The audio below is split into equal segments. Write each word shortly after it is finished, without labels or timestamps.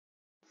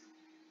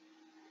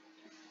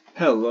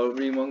Hello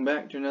everybody, welcome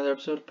back to another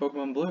episode of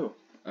Pokémon Blue.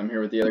 I'm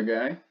here with the other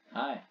guy.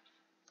 Hi.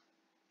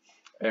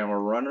 And we're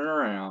running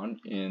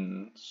around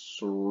in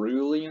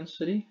Cerulean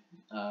City.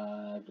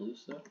 I believe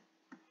so.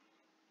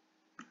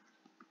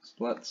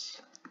 So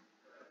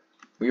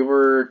we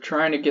were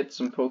trying to get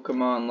some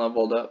Pokemon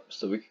leveled up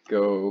so we could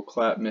go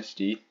clap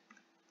Misty.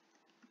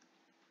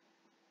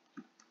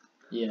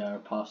 Yeah, our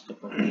pasta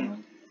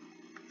Pokemon.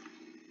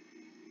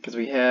 Because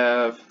we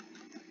now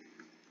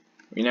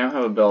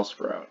have a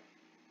Bellsprout.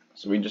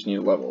 So we just need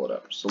to level it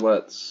up. So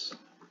let's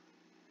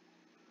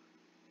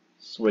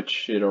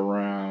switch it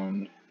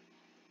around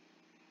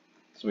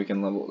so we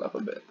can level it up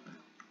a bit.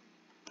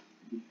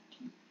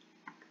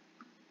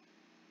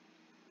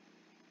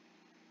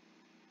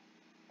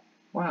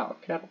 Wow,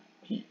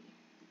 Caterpie.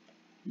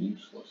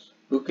 Useless.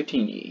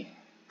 Bucatini.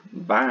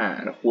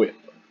 Vine Whip.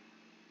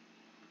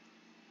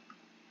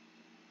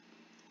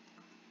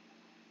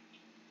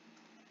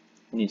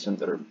 We need some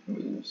better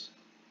moves.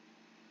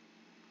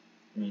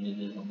 I mean, it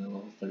is only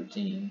level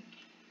 13.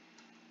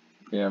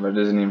 Yeah, but it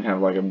doesn't even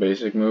have like a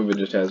basic move, it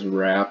just has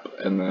Wrap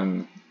and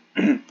then...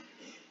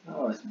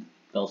 Oh, it's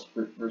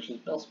Bellsprout versus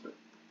Bellsprout.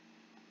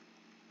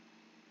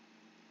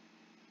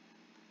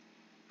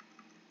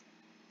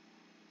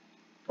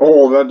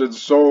 Oh, that did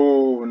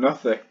so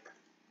nothing.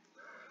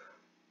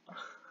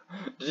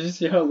 Did you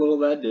see how little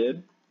that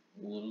did?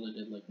 Literally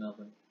did like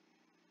nothing.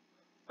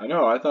 I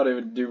know, I thought it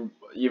would do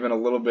even a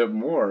little bit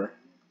more.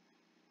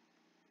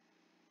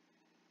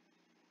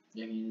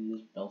 Yeah, I mean, it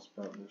is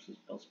Bellsprout versus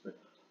Bellsprout.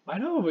 I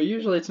know, but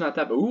usually it's not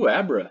that bad. Ooh,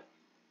 Abra.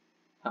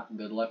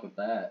 Good luck with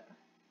that.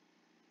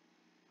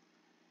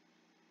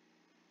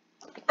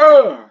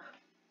 Ugh!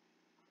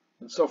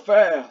 It's so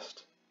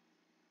fast.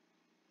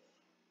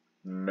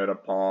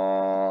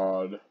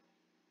 Metapod.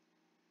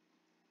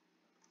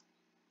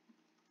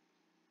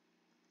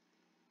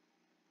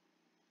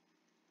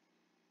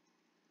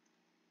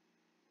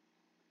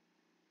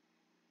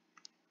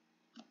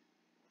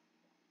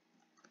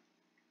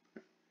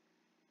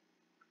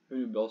 Who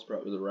knew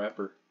Bellsprout was a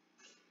rapper?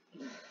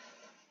 Yikes.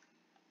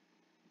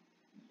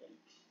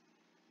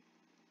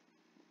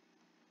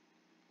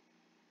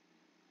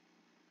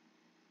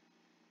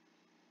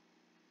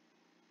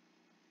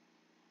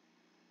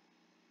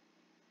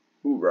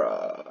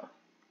 Hoorah!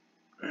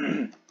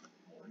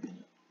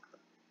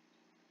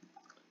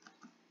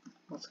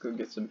 Let's go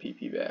get some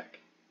PP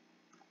back.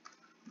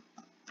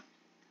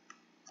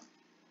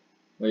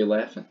 Why are you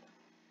laughing?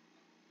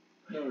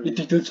 No, You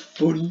think that's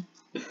funny?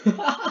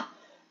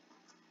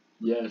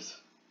 yes.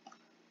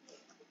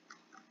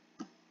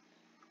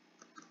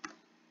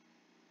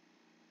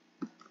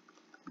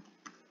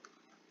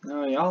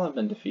 No, y'all have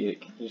been defeated.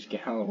 Can you just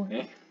get out of the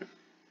way? Are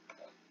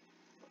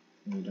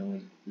we done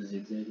with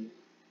zigzagging?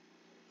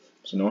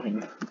 It's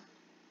annoying.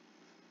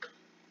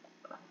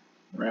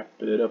 Wrap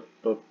it up,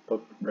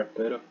 wrap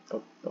it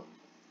up.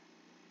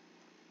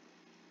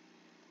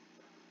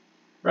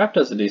 Wrap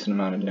does a decent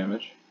amount of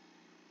damage.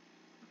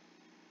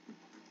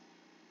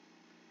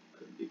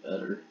 Could be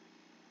better.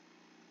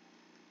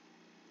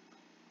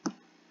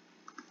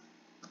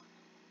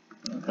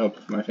 It'd help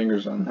if my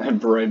fingers on that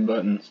bright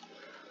buttons.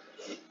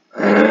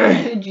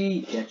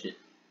 Pidgey! Catch it.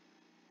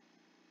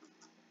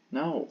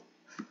 No.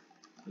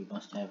 We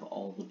must have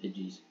all the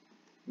Pidgeys.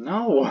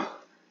 No. I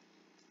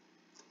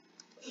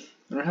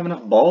don't have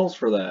enough balls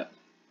for that.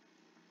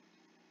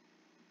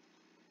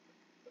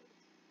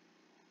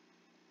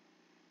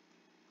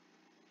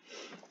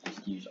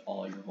 Just use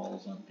all your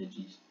balls on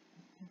Pidgeys.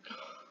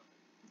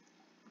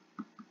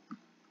 I'm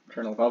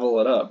trying to level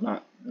it up,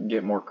 not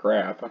get more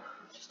crap.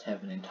 Just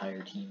have an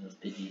entire team of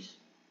Pidgeys.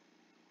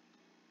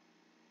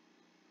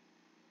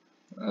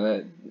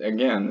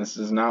 Again, this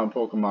is not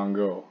Pokemon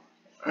Go.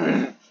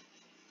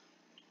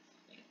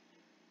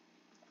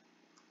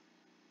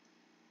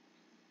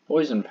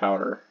 Poison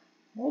powder.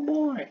 Oh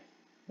boy.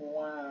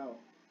 Wow.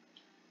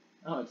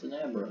 Oh, it's an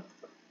Abra.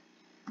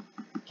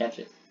 Catch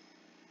it.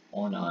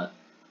 Or not.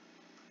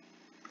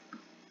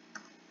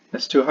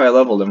 It's too high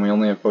leveled and we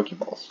only have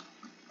Pokeballs.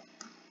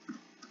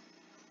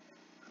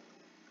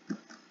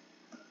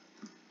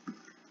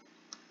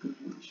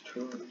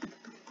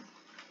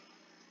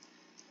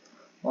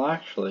 Well,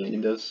 actually,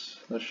 does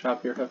the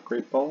shop here have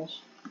great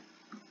balls?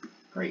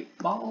 Great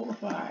ball of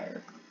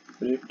fire.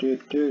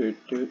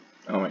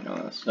 Oh wait, no,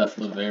 that's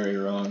the very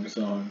wrong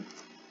song.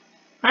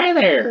 Hi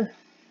there!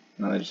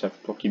 No, they just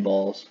have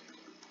Pokeballs.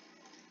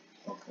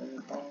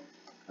 Pokeball.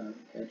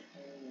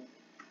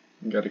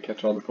 You gotta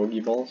catch all the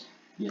Pokeballs.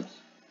 Yes.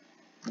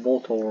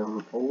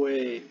 Voltorb,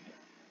 away!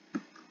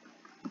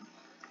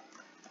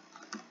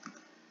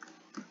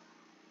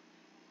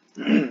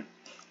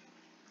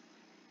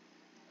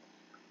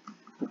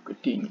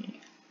 Bucatini.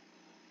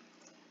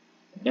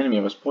 The enemy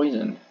was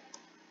poisoned.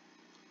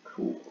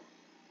 Cool.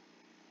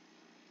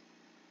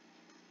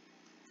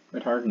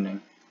 Quite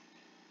hardening.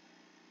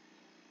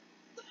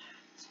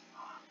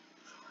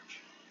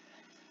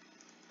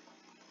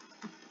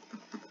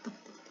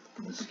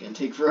 This is gonna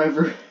take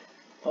forever.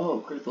 Oh,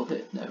 critical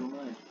hit. Never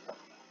mind.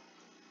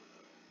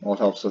 Well, it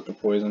helps with the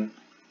poison.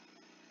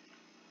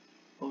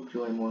 Oh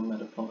Joy more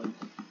Metapods.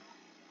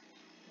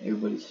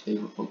 Everybody's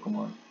favorite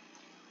Pokemon.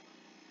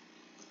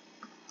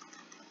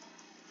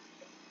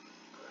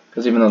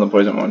 Because even though the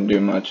poison won't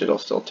do much, it'll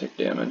still take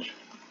damage.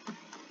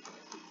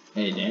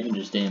 Hey, damage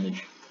is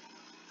damage.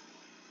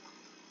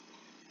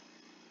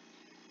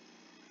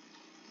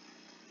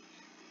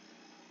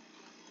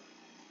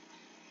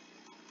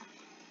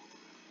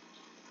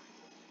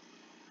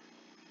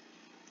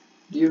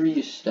 Do you ever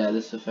use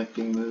status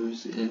affecting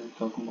moves in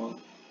Pokemon?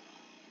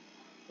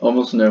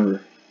 Almost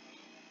never.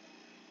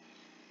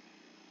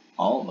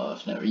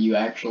 Almost never. You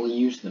actually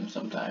use them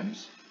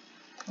sometimes.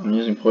 I'm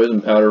using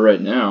poison powder right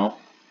now.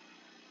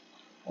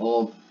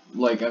 Well,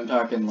 like, I'm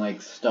talking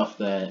like stuff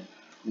that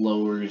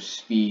lowers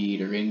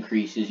speed or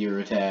increases your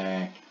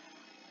attack.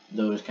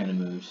 Those kind of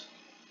moves.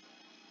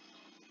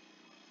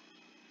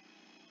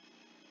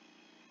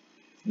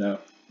 No.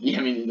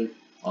 Yeah, me neither.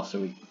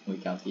 Also, we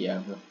got the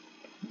Abra.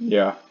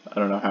 Yeah, I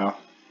don't know how. What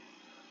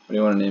do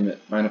you want to name it?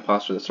 Find a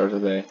posture that starts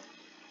with A.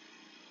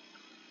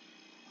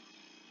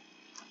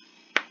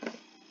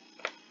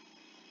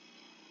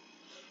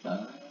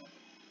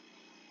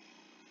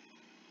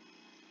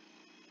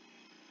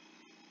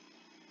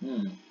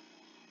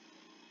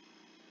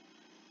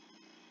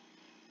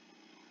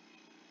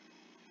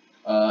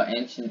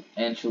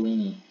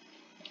 Angelini.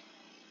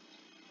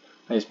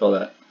 How do you spell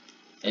that?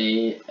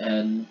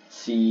 A-N-C-H.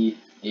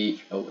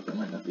 Oh, that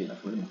might not be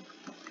enough room.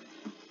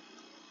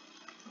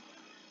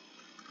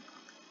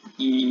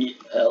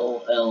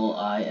 E-L-L-I-N-I?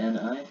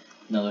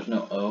 No, there's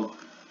no O.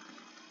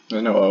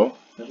 There's no O?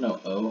 There's no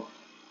O.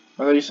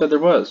 I thought you said there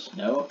was.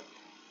 No.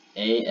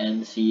 A-N-C-H-E-L-L-I-N-I.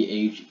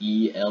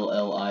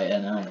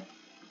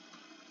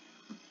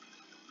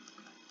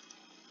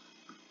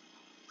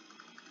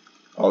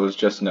 Oh, there's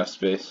just enough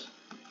space.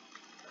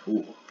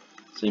 Cool.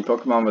 See,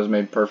 Pokemon was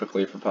made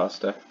perfectly for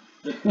pasta.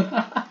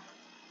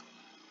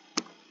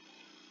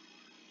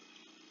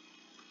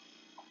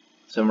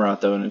 Somewhere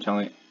out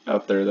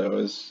there though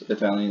is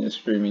Italian is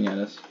screaming at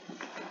us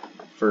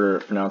for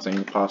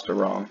pronouncing pasta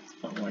wrong.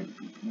 I'm like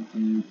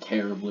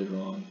terribly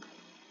wrong.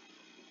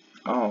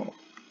 Oh.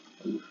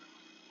 Oof.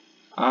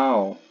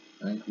 Ow.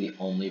 I think the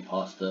only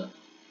pasta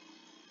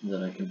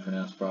that I can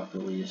pronounce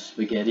properly is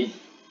spaghetti.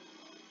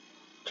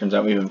 Turns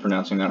out we've been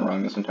pronouncing that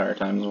wrong this entire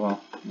time as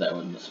well. That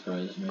wouldn't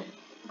surprise me.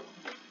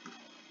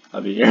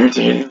 That'd be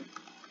irritating.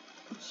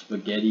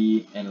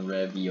 Spaghetti and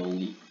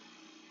ravioli.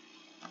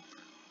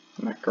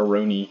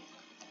 Macaroni.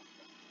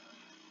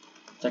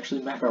 It's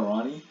actually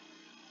macaroni.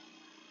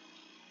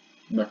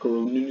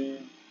 Macaroni.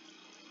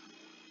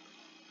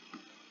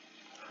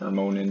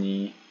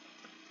 Harmony.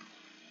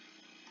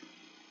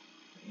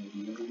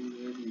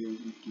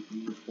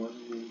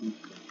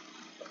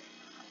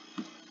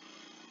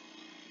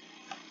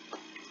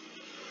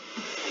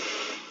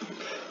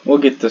 We'll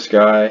get this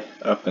guy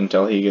up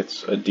until he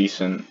gets a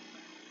decent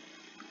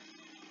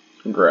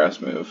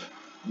grass move.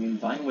 I mean,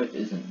 Vine Whip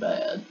isn't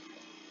bad.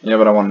 Yeah,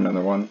 but I want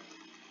another one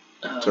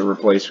to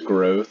replace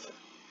growth.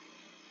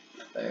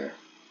 Fair.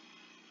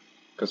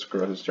 Because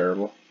growth is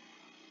terrible.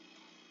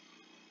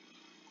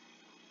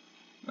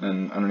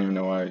 And I don't even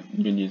know why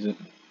you can use it.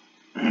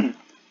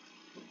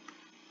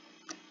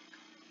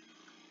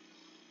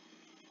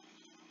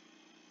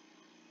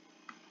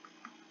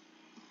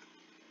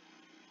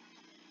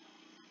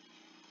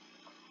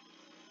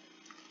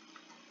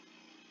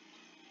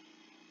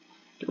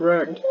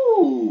 Correct.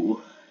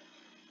 Ooh.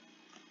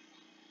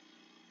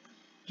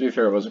 To be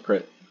fair, it was a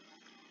crit.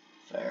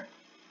 Fair.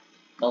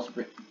 Also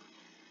crit.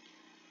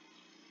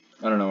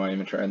 I don't know why I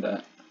even tried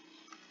that.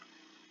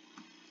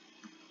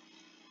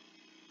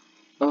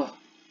 Oh.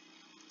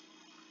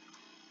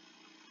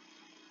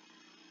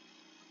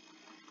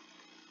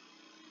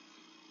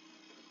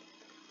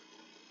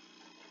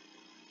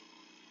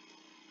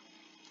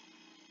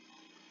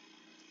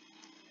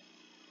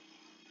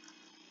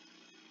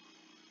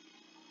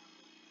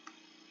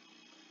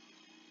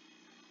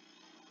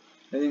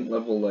 I think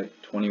level like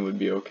 20 would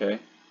be okay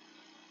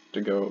to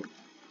go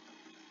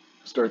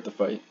start the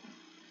fight.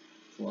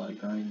 It's a lot of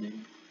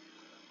grinding.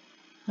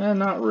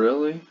 Not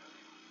really.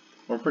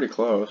 We're pretty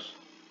close.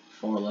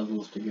 4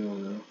 levels to go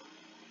though.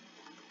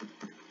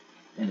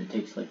 And it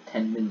takes like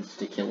 10 minutes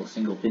to kill a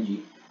single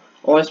Pidgey.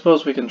 Well, I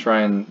suppose we can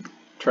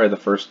try the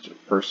first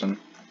person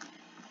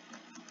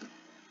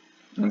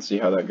and see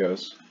how that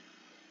goes.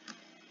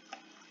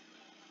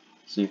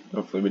 See,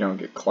 hopefully we don't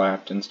get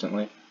clapped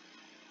instantly.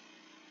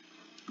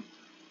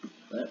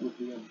 That would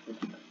be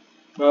unfortunate.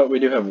 But we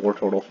do have war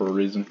total for a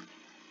reason.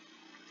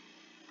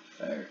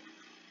 Fair.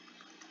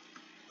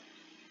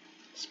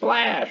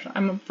 Splash!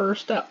 I'm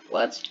first up.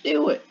 Let's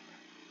do it!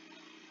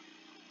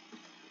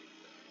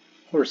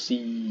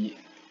 Horsey.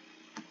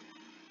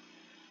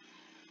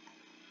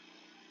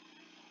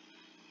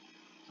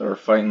 So we're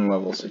fighting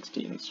level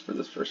 16s for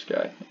this first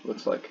guy, it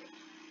looks like.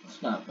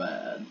 It's not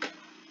bad.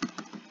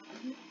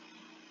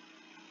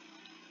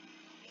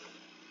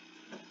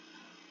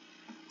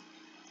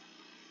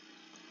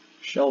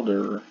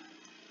 Shelter.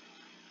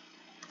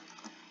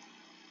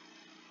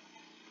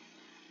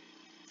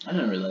 I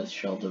didn't realize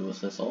Shelter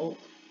was this old.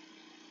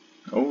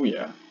 Oh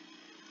yeah.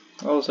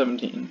 Level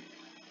 17.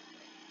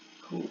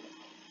 Cool.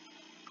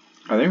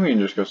 I think we can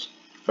just go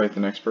fight the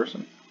next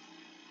person.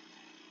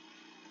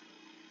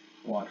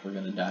 Watch, we're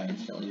gonna die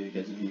instantly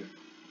because of you.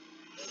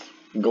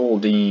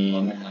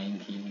 Goldine. Level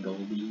 19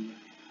 Goldine.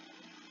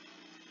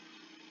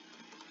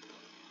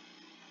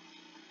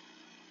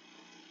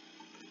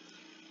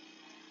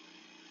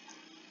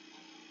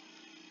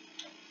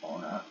 Oh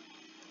no.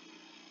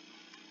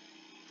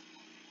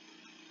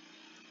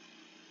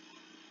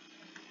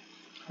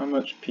 How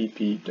much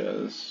PP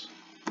does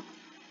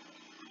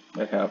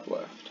I have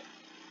left?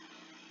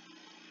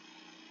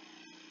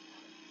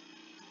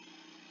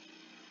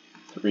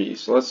 3.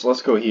 So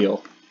let's go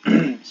heal.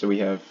 So we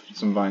have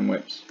some Vine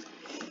Whips.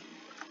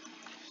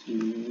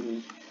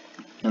 Dude.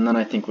 And then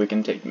I think we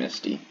can take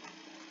Misty.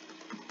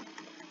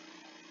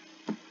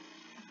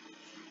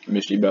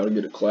 Misty about to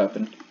get it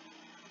clapping.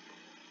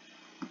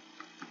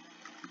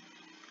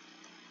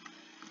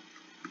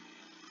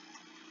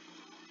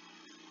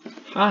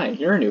 Hi,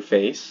 you're a new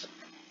face.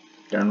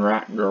 Darn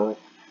right, girl.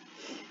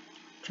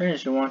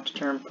 Trainers who want to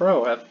turn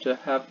pro have to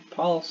have a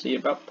policy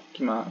about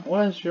Pokemon.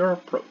 What is your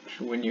approach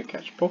when you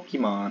catch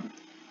Pokemon?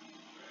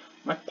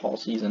 My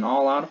policy is an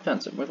all-out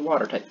offensive with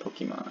water-type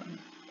Pokemon.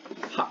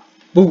 Ha!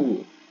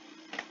 Boo!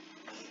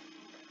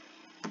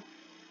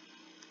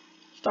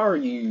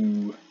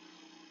 Staryu!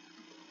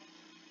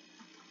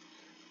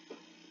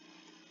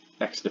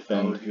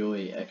 X-Defend. Oh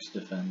joy,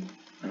 X-Defend.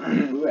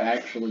 Who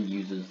actually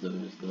uses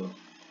those though?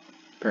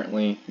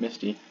 Apparently,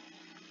 Misty.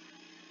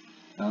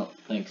 I don't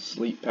think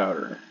Sleep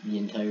Powder. the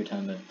entire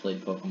time I've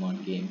played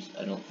Pokemon games,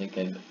 I don't think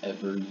I've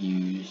ever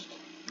used...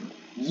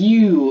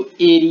 You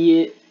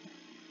idiot!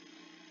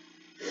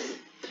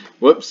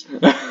 Whoops!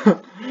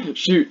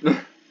 Shoot!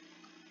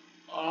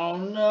 Oh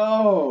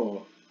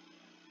no!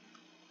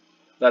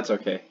 That's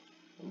okay.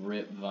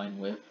 Rip Vine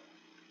Whip.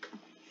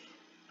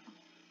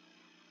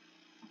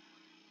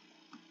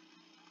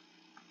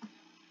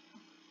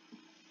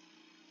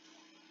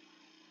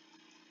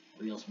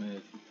 Real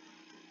smooth.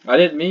 I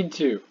didn't mean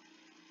to.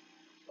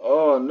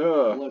 Oh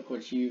no. Look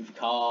what you've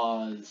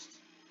caused.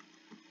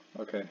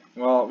 Okay,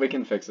 well, we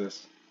can fix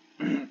this.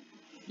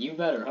 You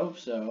better hope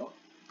so.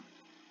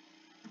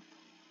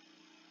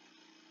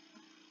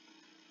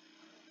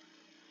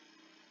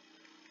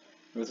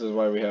 This is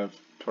why we have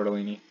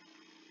Tortellini.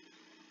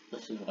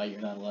 This is why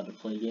you're not allowed to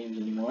play games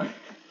anymore.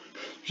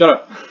 Shut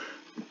up!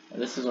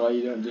 This is why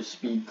you don't just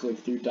speed click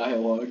through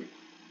dialogue.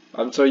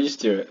 I'm so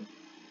used to it.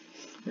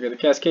 I got the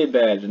Cascade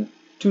badge and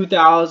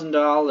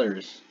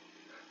 $2,000.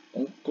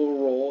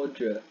 Uncle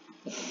Roger.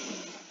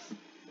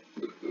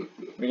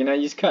 We can now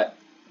use Cut.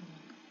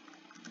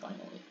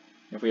 Finally.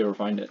 If we ever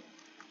find it.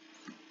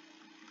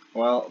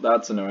 Well,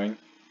 that's annoying.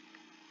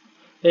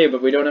 Hey,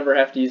 but we don't ever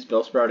have to use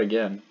Bellsprout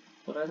again.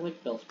 But I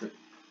like Bellsprout.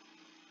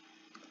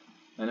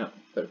 I know,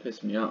 but it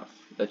pissed me off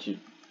that you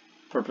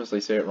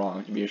purposely say it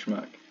wrong to be a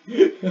schmuck.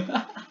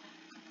 Bellsprout.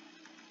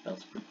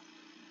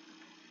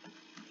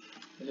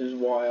 This is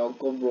why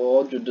Uncle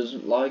Roger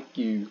doesn't like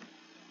you.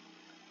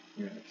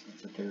 Your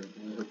accents are terrible.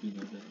 I hope you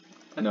know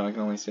that. I know, I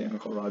can only say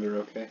Uncle Roger,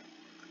 okay.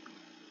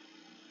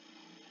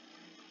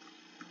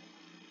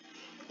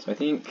 So I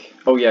think...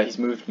 Oh yeah, he's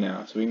moved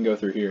now, so we can go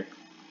through here.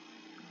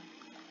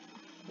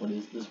 What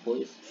is this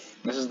place?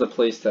 This is the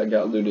place that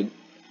got looted.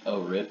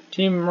 Oh, rip.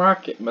 Team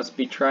Rocket must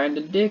be trying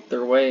to dig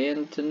their way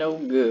into no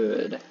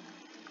good.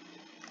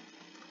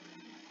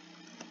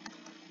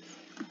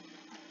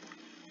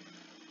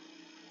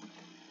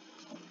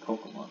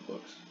 Pokemon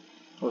books.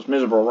 Those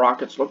miserable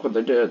Rockets, look what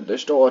they did. They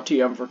stole a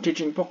TM for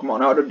teaching Pokemon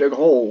how to dig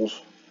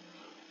holes.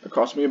 It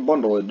cost me a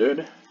bundle, it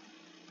did.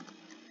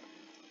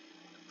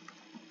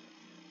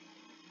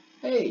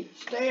 Hey,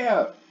 stay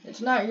out!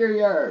 It's not your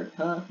yard,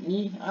 huh?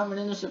 Me? I'm an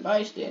innocent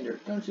bystander.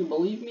 Don't you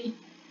believe me?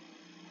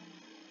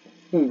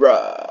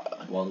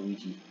 Hoorah!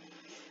 Waluigi.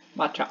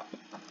 My chop.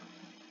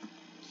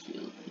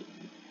 Kill him.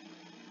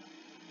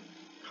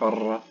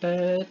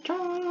 Karate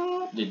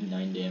chop. Did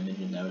 9 damage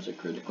and that was a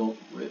critical.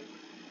 Rip.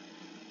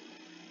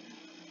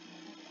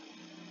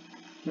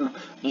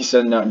 He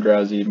said not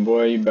drowsy.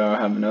 Boy, you better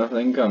have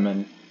nothing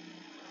coming.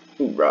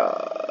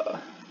 Hoorah!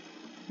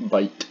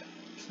 Bite.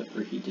 Except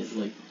for he did,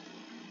 like,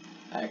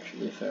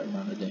 actually a fair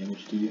amount of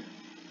damage to you.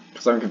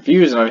 Because I'm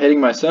confused and I'm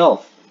hitting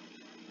myself.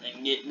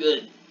 Then get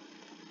good.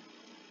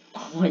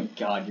 Oh my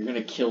god, you're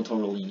gonna kill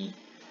Tortellini.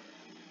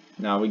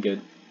 Nah, we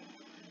good.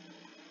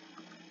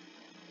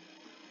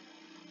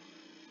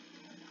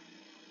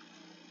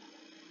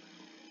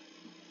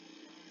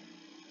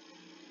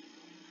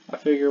 I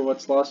figure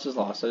what's lost is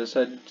lost. I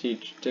decided to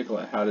teach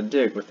Diglett how to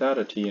dig without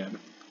a TM.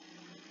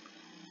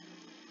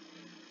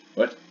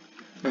 What?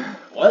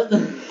 What?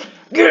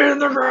 Get in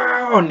the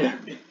ground!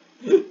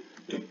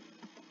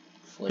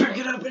 Like, Pick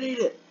it up and eat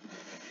it!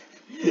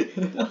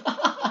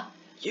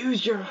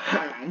 Use your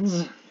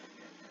hands!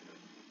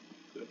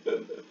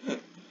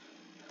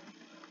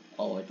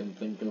 all I can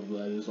think of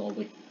that is all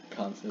the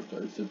concept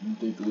arts of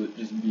Diglett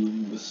just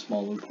being the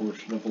smaller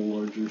portion of a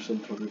larger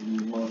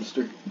subterranean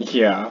monster.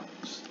 Yeah.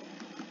 Just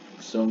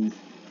some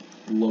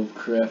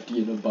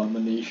Lovecraftian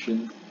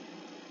abomination.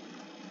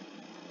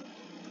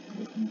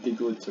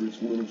 Diglets are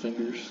his little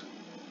fingers.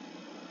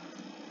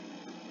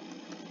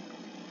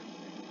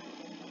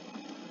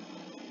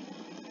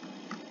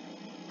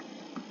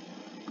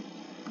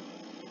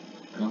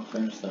 Well,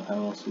 fairness though, how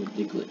else would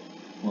Diglett,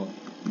 well,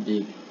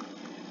 dig?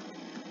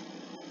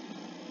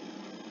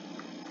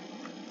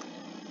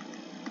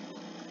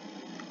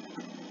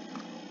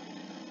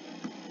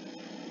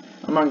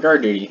 I'm on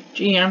guard duty.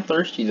 Gee, I'm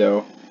thirsty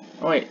though.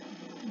 Oh wait,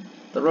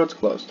 the road's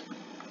closed.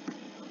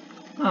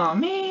 Aw,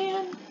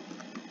 man.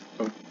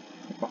 Oh,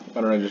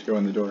 why don't I just go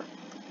in the door?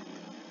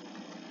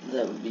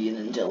 That would be an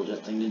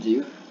intelligent thing to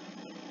do.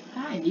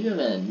 Hi, do you have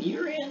a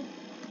Nidoran?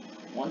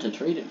 Want to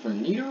trade it for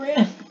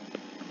Nidoran?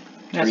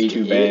 That's Trade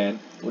too it? bad.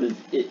 What is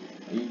it?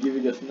 Are you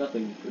giving us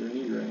nothing for a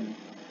Nidoran?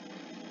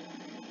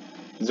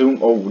 Zoom.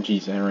 Oh,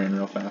 jeez, I ran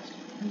real fast.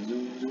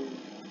 Zoom, zoom.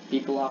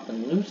 People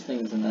often lose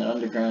things in that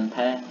underground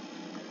path.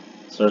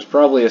 So there's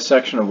probably a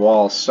section of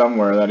wall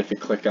somewhere that if you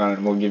click on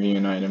it will give you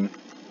an item.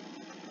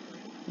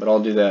 But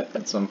I'll do that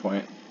at some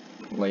point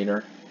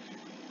later.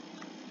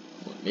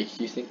 What makes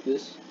you think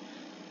this?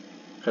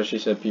 Because she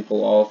said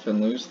people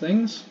often lose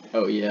things.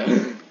 Oh yeah.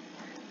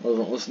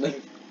 Wasn't listening.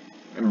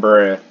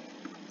 Bruh.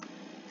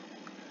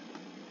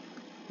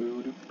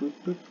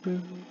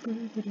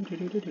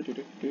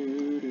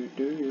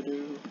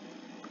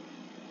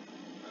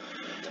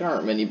 There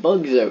aren't many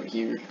bugs out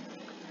here.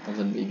 Well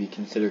then maybe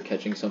consider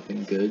catching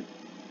something good.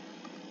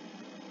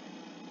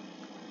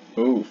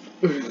 Oof.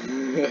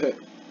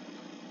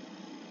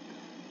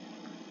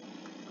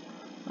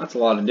 That's a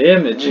lot of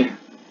damage.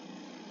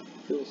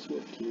 Phil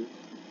Swift here.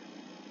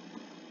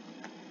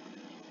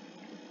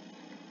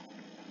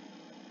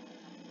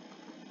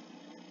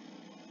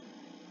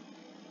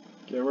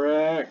 Get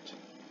wrecked.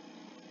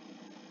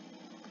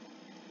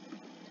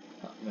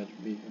 Imagine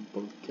being a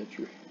bug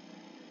catcher.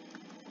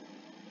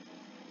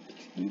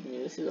 Excuse me,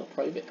 this is a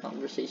private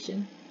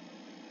conversation.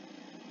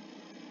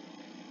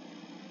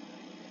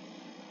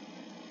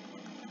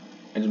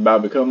 It's about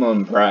to become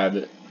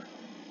unprivate.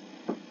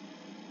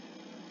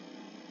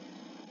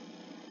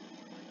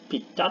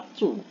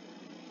 Pikachu.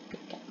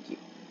 Pikachu.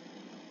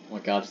 Oh my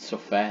god, it's so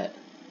fat.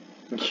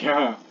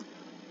 Yeah.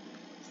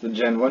 It's the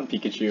Gen 1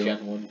 Pikachu.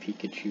 Gen 1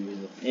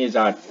 Pikachu He's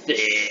a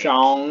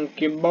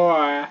chunky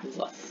boy. He's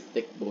a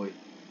thick boy.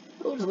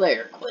 Who's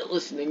there? Quit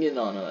listening in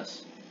on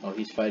us. Oh,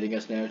 he's fighting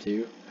us now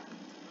too?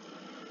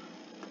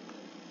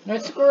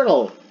 Nice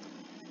Squirtle!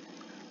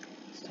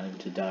 It's time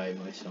to die,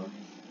 my son.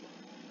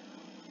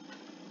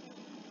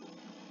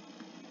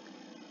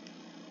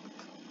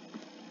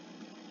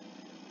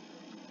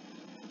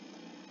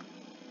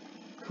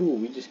 Cool,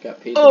 we just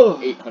got paid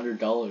like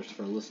 $800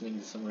 for listening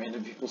to some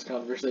random people's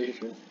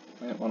conversations.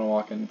 I don't want to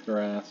walk in the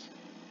grass.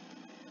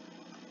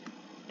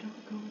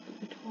 Don't go into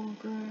the tall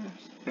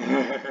grass.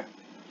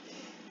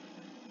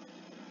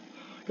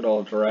 Good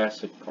old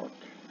Jurassic Park.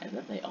 And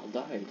then they all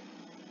died.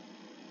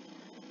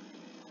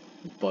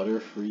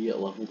 Butterfree at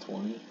level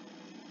 20?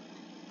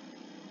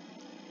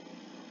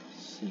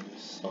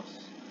 Seems sus.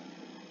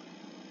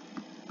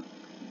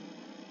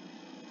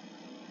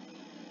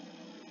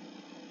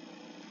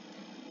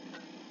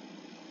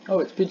 Oh,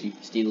 it's Pidgey.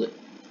 Steal it.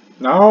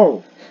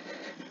 No!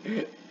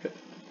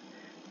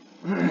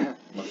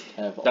 Must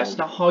have all. That's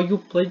not how you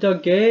play the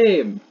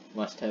game!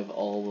 Must have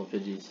all the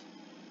Pidgeys.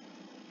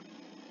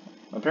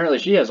 Apparently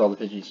she has all the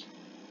Pidgeys.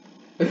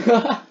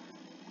 I'm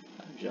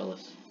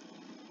jealous.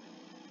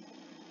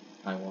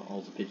 I want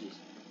all the Pidgeys.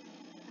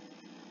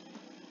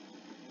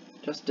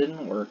 Just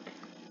didn't work.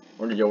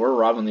 We're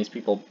robbing these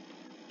people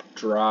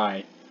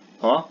dry.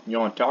 Huh? You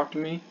want to talk to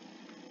me?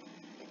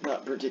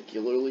 Not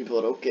particularly,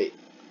 but okay.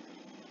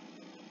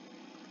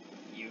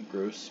 You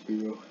gross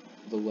Spearow.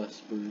 The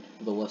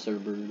lesser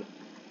bird.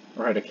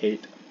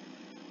 Eradicate.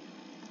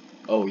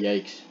 Oh,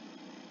 yikes.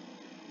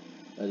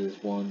 That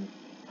is one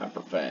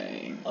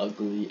Hyperfang.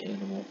 ugly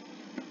animal.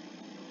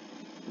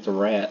 It's a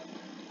rat.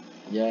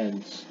 Yeah,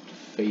 and its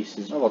face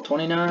is Level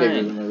 29.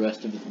 bigger than the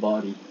rest of its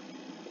body.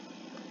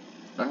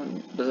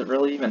 Does it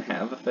really even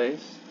have a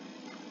face?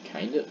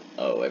 Kind of.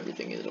 Oh,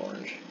 everything is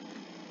orange.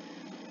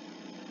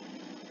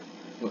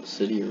 What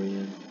city are we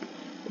in?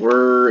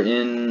 We're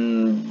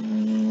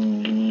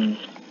in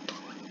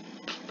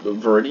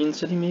Viridian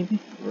City, maybe?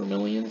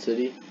 Vermillion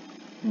City?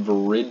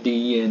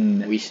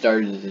 Viridian. We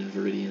started in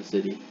Viridian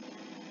City.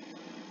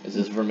 Is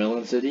this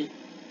Vermillion City?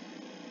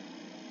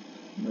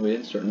 No, we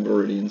didn't start in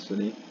Viridian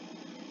City.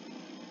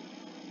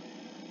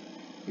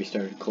 We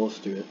started close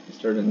to it. We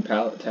started in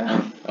Pallet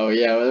Town. Oh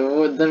yeah,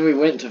 then we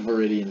went to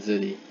Viridian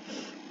City.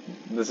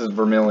 This is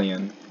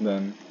Vermillion,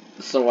 then.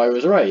 So I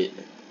was right.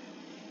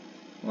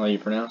 Well, you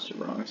pronounced it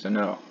wrong, so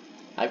no.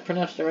 I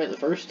pronounced it right the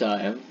first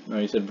time. No,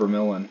 you said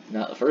Vermillion.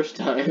 Not the first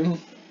time.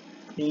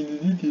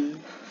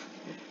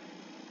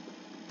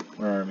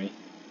 Where are we?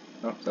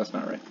 Oh, that's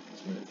not right.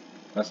 Smooth.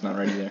 That's not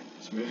right either.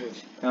 Smooth.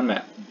 On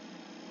map.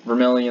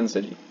 Vermillion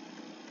City.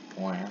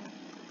 Wow.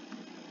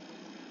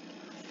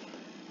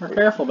 We're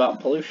careful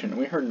about pollution.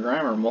 We heard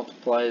Grimer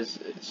multiplies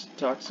its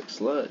toxic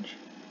sludge.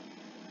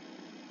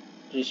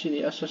 Do you see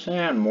the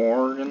SSN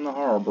moored in the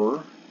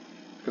harbor?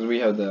 Because we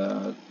have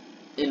the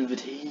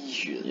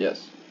invitation.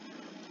 Yes.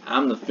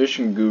 I'm the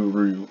fishing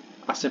guru.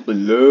 I simply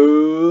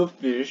love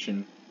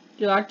fishing.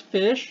 Do you like to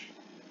fish?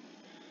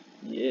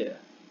 Yeah.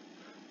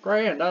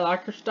 Grand, I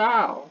like your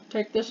style.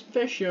 Take this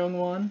fish, young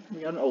one.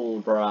 You got an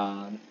old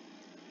rod.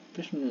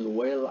 Fishing is a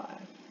way of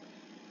life.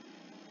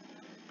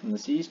 From the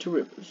seas to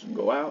rivers,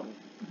 go out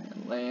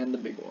and land the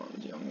big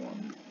ones, young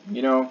one.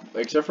 You know,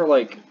 except for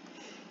like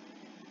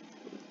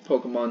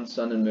Pokemon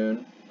Sun and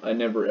Moon, I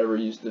never ever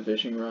used the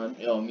fishing rod.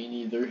 Oh, me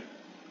neither.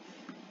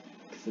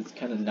 Because it's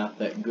kind of not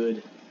that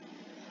good.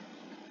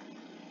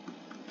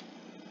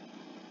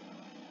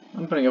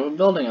 I'm putting up a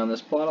building on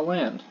this plot of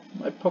land.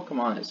 My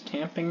Pokemon is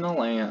tamping the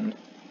land.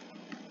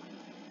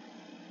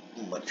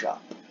 Machop.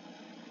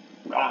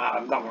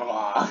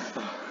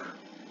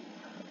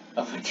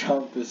 A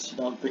Machop is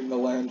stomping the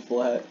land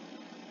flat.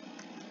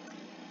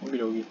 Okie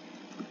dokie.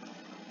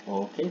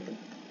 Okay then.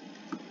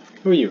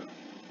 Who are you?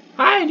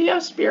 Hi, do you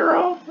have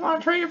Spearow? Want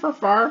to trade it for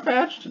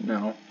Farfetch'd?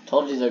 No.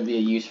 Told you there'd be a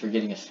use for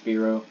getting a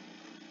Spearow.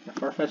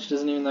 Farfetch'd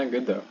isn't even that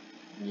good though.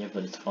 Yeah,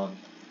 but it's fun.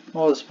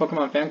 Oh, this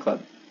Pokemon fan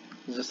club.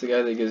 Is this the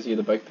guy that gives you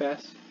the bike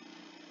pass?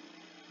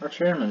 Our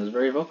chairman is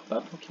very vocal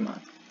about Pokemon.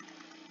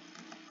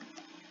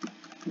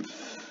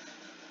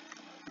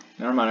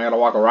 Never mind, I gotta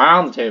walk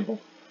around the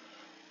table.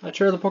 I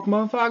chair the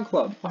Pokemon fan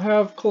club. I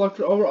have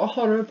collected over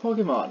 100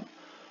 Pokemon.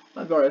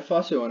 I'm very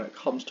fussy when it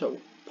comes to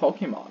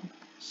Pokemon.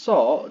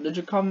 So, did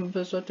you come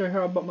visit to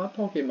hear about my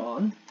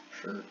Pokemon?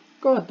 Sure.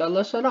 Good, then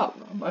listen up.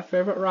 My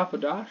favorite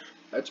Rapidash.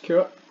 It's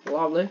cute,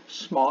 lovely,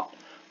 smart,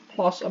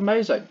 plus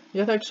amazing.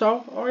 You think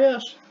so? Oh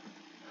yes.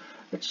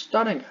 It's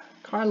stunning,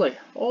 kindly,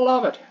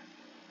 love it.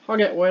 Hug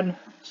it when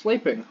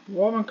sleeping,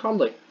 warm and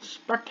cuddly,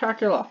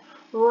 spectacular,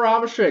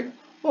 ravishing.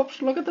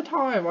 Oops, look at the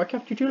time, I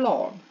kept you too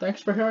long.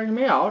 Thanks for hearing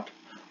me out.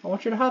 I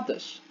want you to have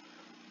this.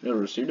 You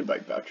received a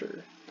bike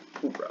voucher.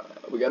 Hoorah,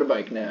 we got a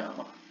bike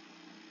now.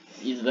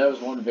 Either that was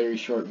one very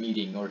short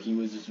meeting, or he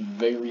was just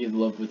very in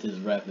love with his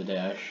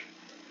Rapidash.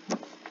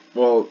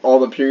 Well, all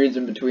the periods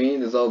in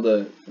between is all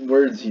the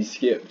words he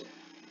skipped.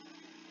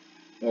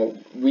 Well,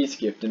 we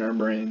skipped in our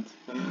brains.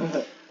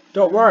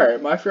 Don't worry,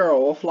 my Pharaoh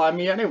will fly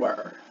me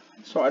anywhere.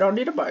 So I don't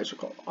need a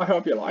bicycle. I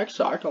hope you like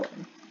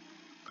cycling.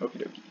 Okie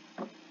dokie.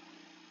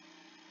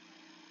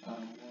 I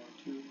want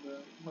to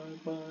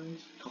ride my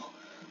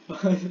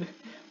bicycle.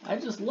 I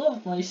just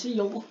love my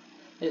seal.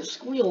 It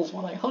squeals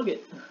when I hug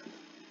it.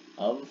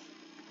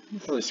 You're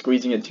probably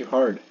squeezing it too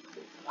hard.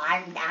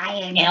 I'm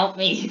dying, help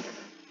me.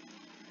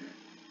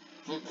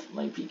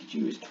 My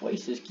Pikachu is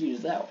twice as cute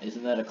as that one.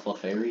 Isn't that a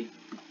Clefairy?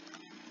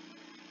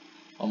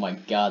 Oh my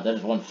god, that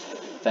is one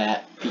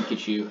fat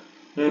Pikachu.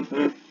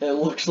 It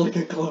looks like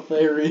a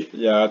Clefairy.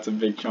 Yeah, it's a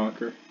big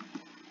chonker.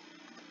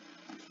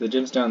 The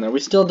gym's down there.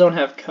 We still don't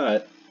have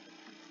cut.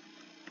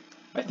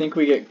 I think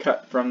we get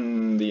cut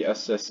from the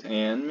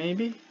SSN,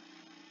 maybe?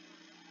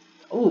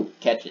 Oh,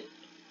 catch it.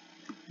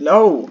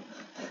 No!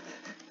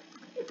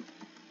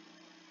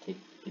 Take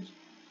the pigeon.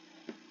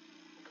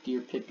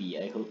 Dear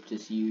Pippi, I hope to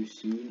see you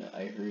soon.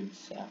 I heard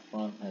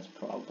Saffron has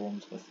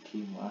problems with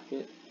Team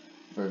Rocket.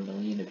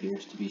 Vermillion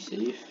appears to be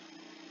safe.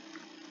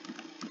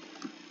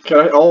 Can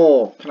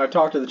I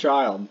talk to the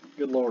child?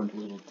 Good lord.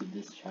 Little did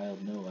this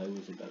child know I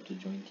was about to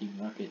join Team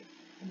Rocket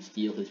and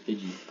steal his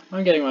Pidgey.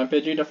 I'm getting my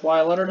Pidgey to fly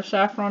a letter to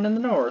Saffron in the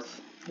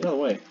north. Get out of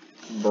the way,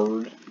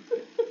 bird.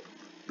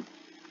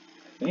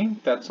 I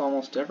think that's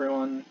almost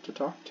everyone to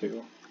talk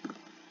to.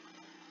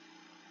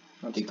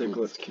 That's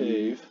Diglett's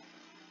Cave.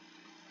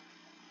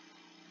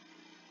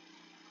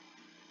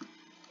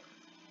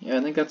 Yeah,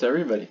 I think that's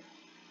everybody.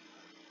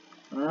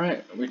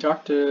 Alright, we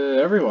talked to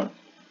everyone.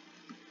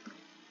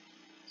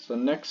 So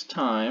next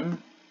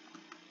time,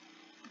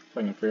 if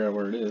I can figure out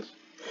where it is.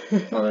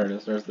 Oh, there it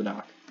is. There's the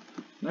dock.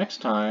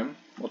 Next time,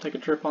 we'll take a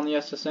trip on the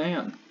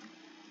SSN.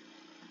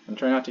 And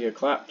try not to get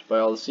clapped by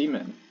all the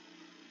seamen.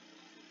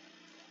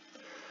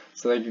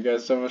 So thank you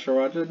guys so much for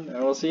watching,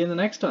 and we'll see you in the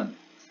next one.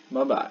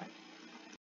 Bye-bye.